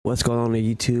What's going on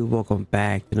YouTube? Welcome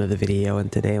back to another video, and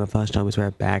today my first time is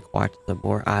we're back watching some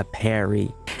more I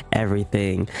Parry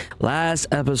everything. Last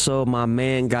episode my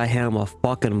man got him a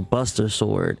fucking buster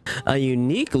sword, a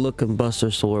unique looking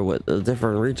buster sword with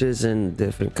different reaches and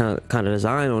different kind of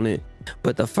design on it.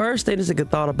 But the first thing this nigga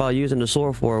thought about using the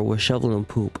sword for was shoveling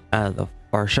poop out of the,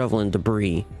 or shoveling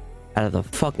debris out of the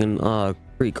fucking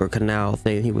creek or canal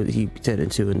thing he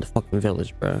tended to in the fucking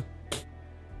village, bro.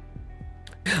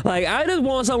 Like, I just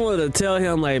want someone to tell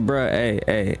him, like, bro,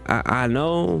 hey, I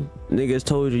know niggas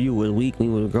told you was weak when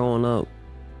you was growing up,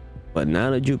 but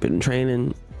now that you've been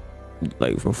training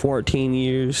like for 14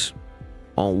 years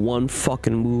on one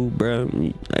fucking move, bro,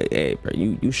 like, hey, bro,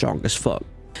 you strong as fuck.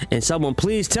 And someone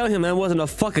please tell him that wasn't a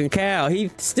fucking cow. He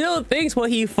still thinks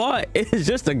what he fought is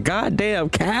just a goddamn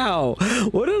cow.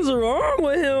 What is wrong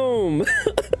with him?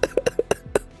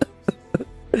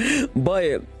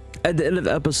 But at the end of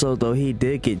the episode, though, he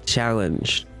did get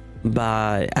challenged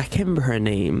by, I can't remember her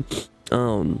name,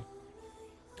 the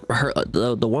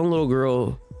one little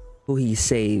girl who he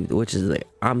saved, which is like,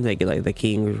 I'm thinking like the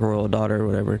king's royal daughter or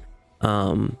whatever. I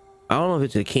don't know if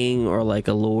it's a king or like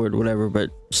a lord, whatever, but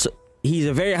he's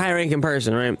a very high-ranking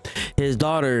person, right? His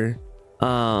daughter,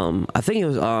 I think it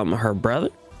was her brother.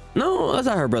 No, that's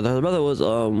not her brother. Her brother was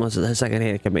his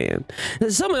second-hand command.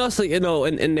 There's someone else, like, you know,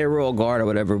 in their royal guard or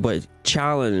whatever, but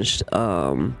challenged.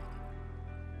 I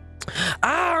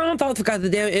forgot the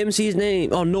damn MC's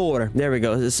name. Oh, Noor. There we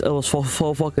go. It was so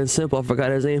fucking simple. I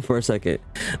forgot his name for a second.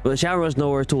 But challenged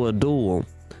Noor to a duel.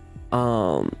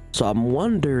 So I'm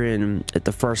wondering if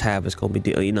the first half is gonna be,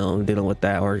 dealing with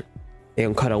that, or they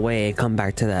gonna cut away and come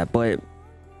back to that. But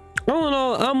all in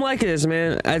all, I'm liking this,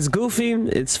 man. It's goofy.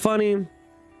 It's funny.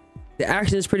 The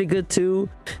action is pretty good too.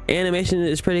 Animation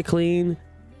is pretty clean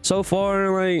so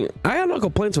far. Like, I have no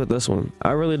complaints with this one.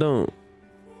 I really don't.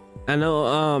 I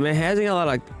know it hasn't got a lot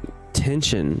of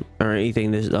tension or anything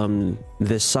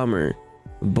this summer,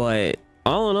 but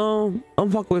all in all, I'm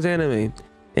fucking with anime.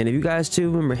 And if you guys too,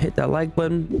 remember, hit that like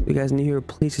button. If you guys new here,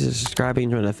 please consider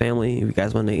subscribing, join the family. If you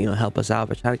guys want to help us out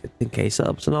by trying to get 10K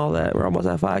subs and all that, we're almost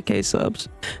at 5K subs,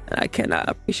 and I cannot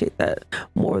appreciate that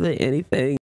more than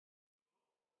anything.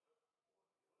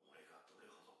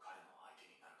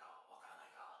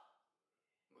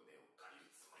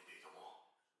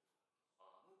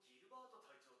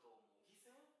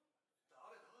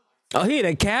 Oh, he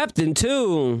the captain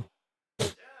too.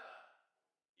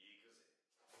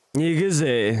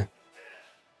 Yiguze.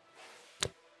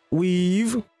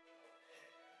 Weave.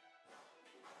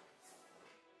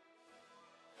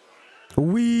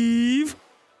 Weave.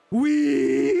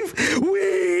 Weave.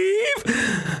 Weave.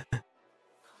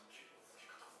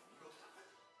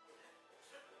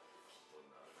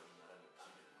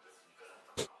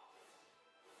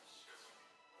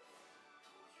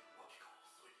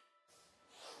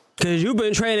 Cause you've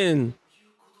been training.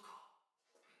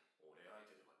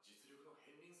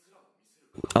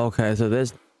 Okay, so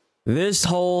this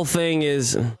whole thing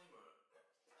is.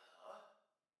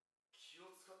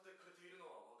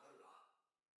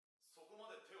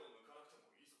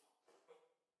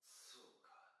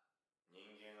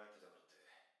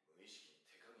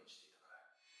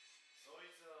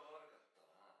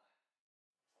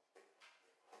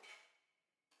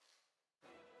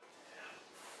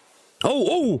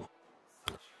 Oh.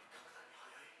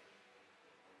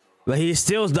 But he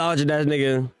still dodging that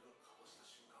nigga.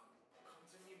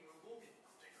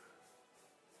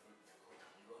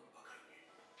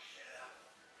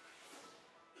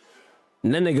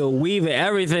 And then they go weaving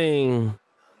everything.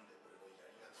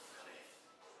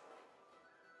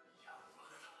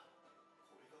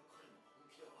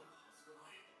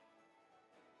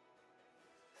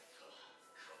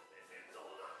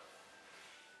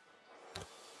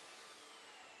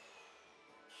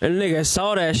 And nigga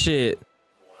saw that shit.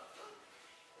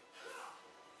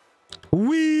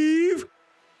 Weave.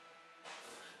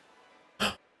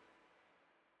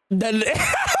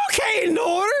 Okay,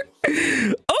 Noor.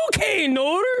 Okay,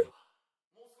 Noor.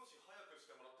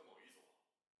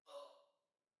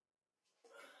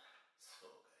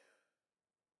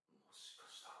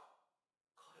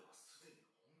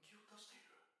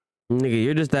 Nigga,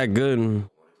 you're just that good.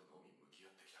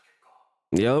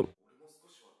 Yep.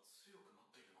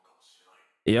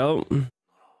 Yep.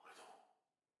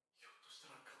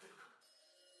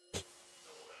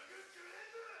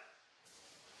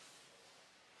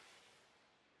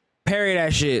 Parry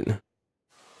that shit.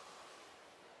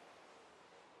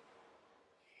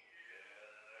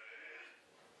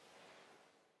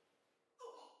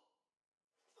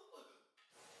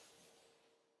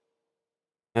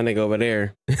 That nigga over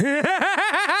there.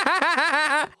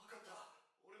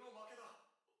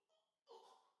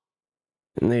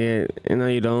 Nigga, no,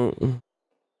 you don't.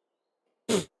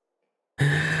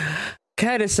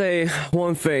 Gotta say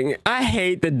one thing. I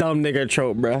hate the dumb nigga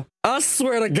trope, bro. I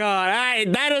swear to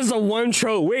God, that is the one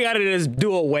trope we gotta just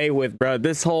do away with, bro.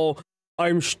 This whole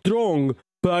I'm strong,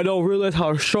 but I don't realize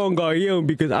how strong I am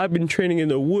because I've been training in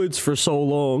the woods for so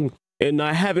long, and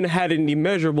I haven't had any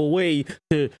measurable way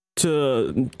to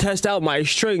test out my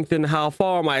strength and how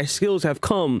far my skills have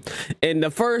come. And the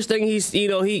first thing he's, you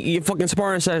know, he fucking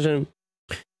sparring session,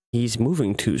 he's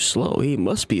moving too slow. He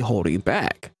must be holding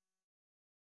back.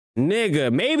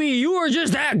 Nigga, maybe you are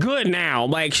just that good now.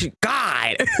 Like,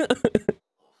 God.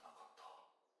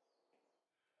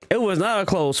 It was not a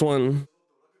close one.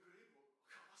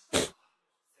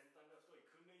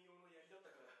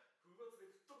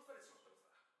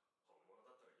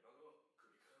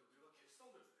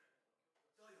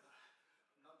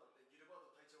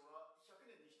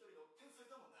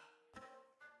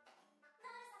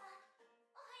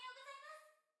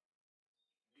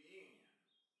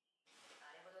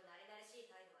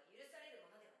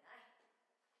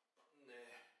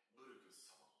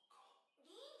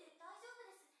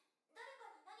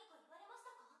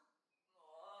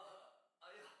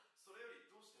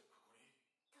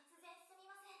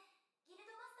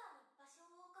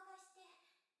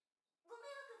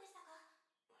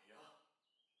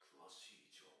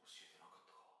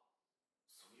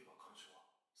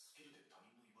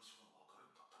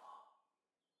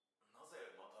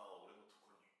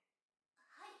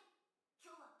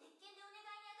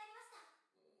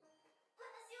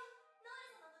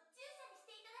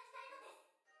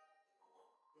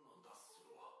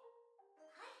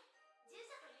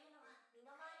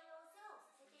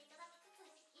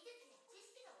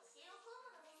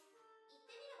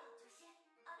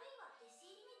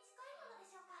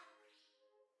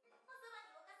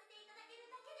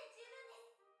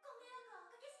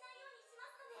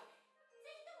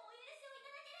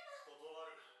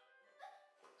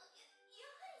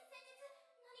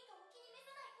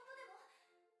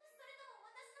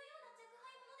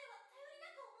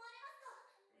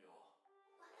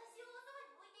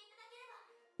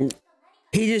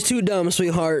 He's just too dumb,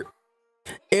 sweetheart.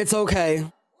 It's okay.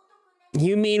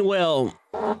 You mean well.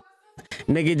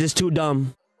 Nigga just too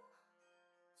dumb.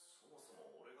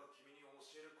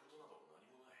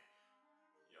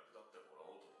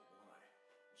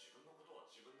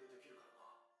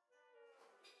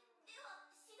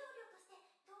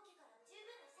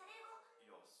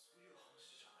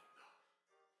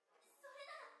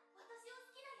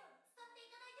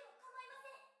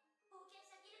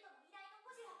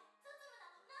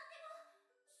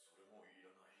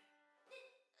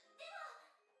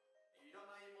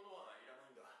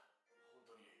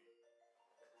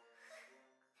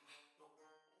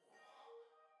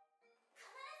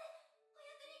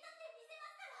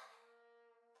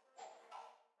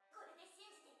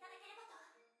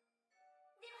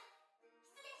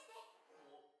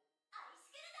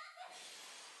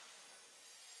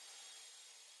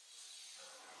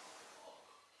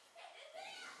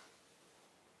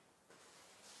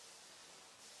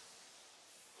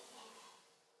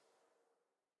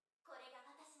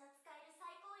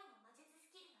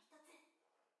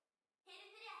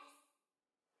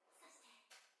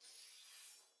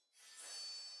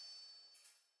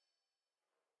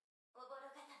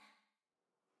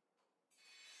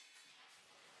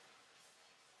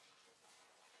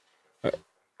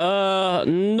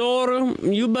 Noor,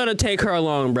 you better take her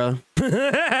along, bro.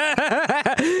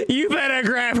 You better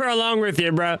grab her along with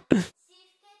you, bro.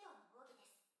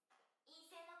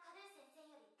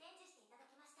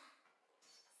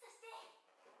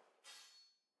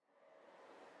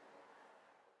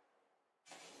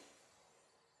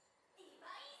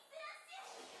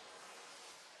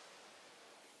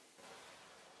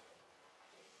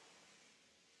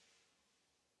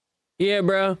 Yeah,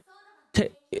 bro.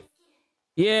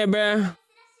 Yeah, bro.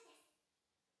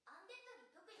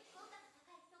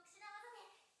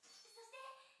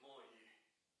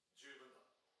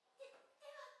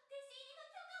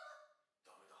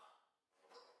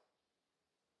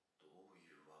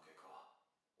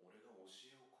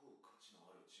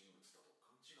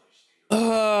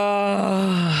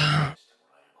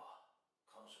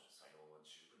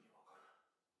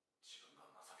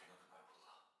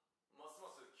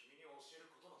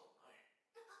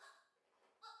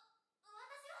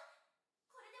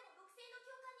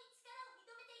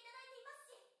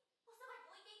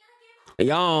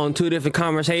 Y'all on two different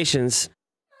conversations.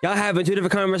 Y'all having two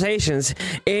different conversations.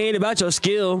 It ain't about your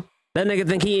skill. That nigga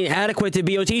think he ain't adequate to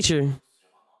be your teacher.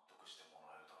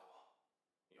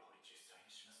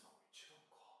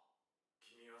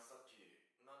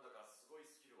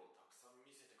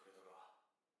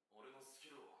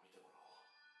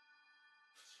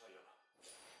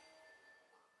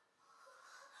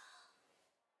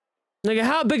 Nigga,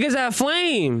 how big is that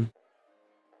flame?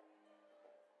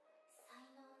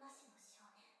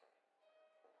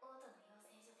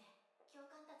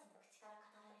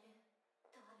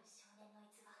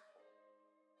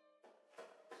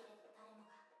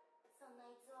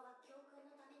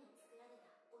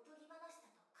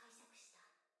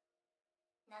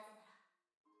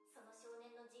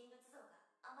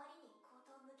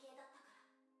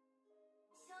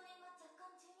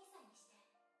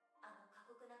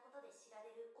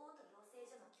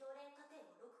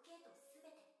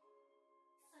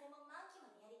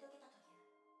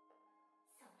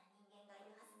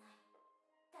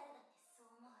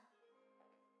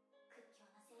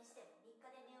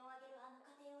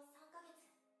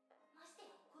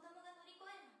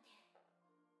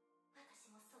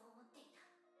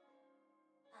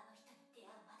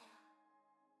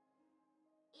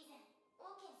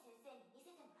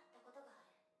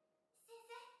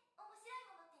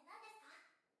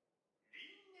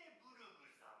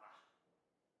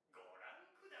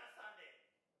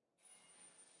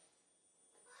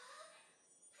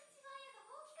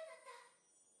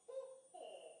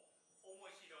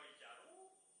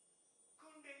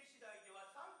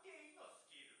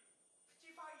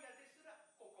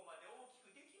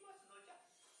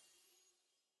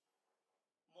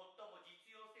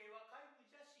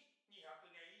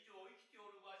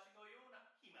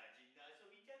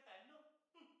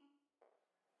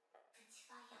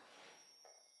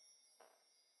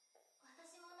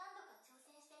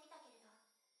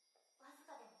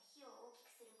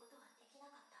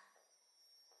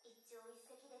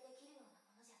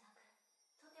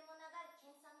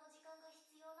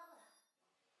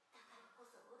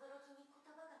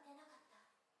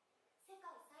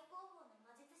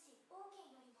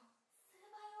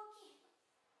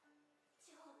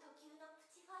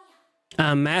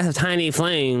 A massive tiny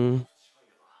flame.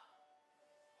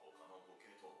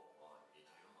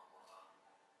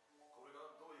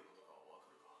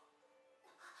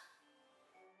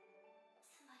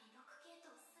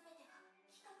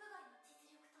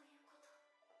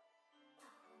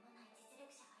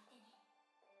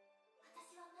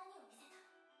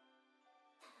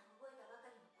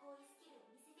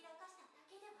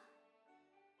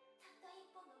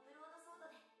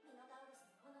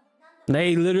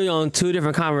 They literally on two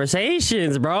different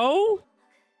conversations, bro.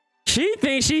 She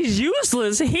thinks she's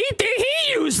useless. He think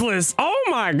he useless. Oh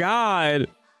my god.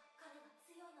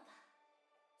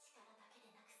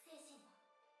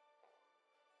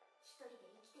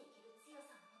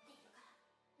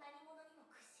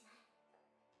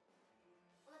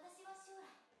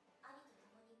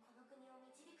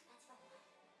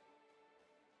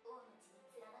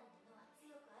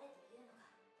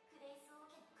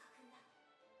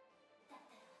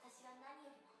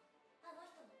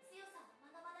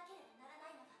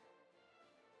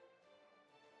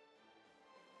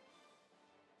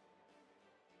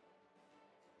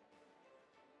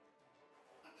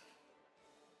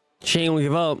 She ain't gonna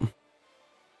give up.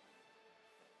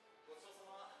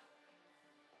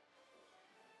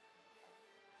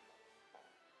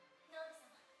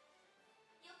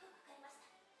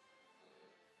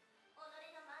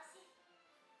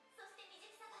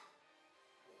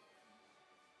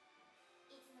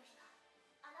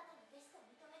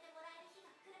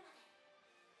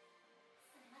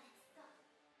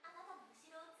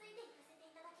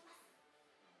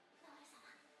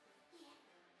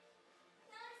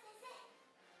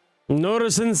 Noor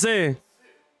sensei.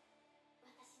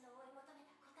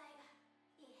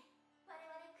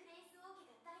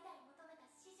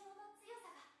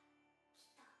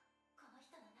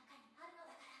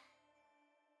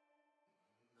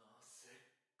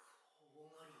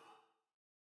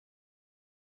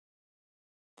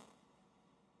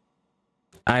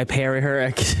 I parry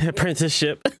her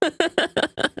apprenticeship.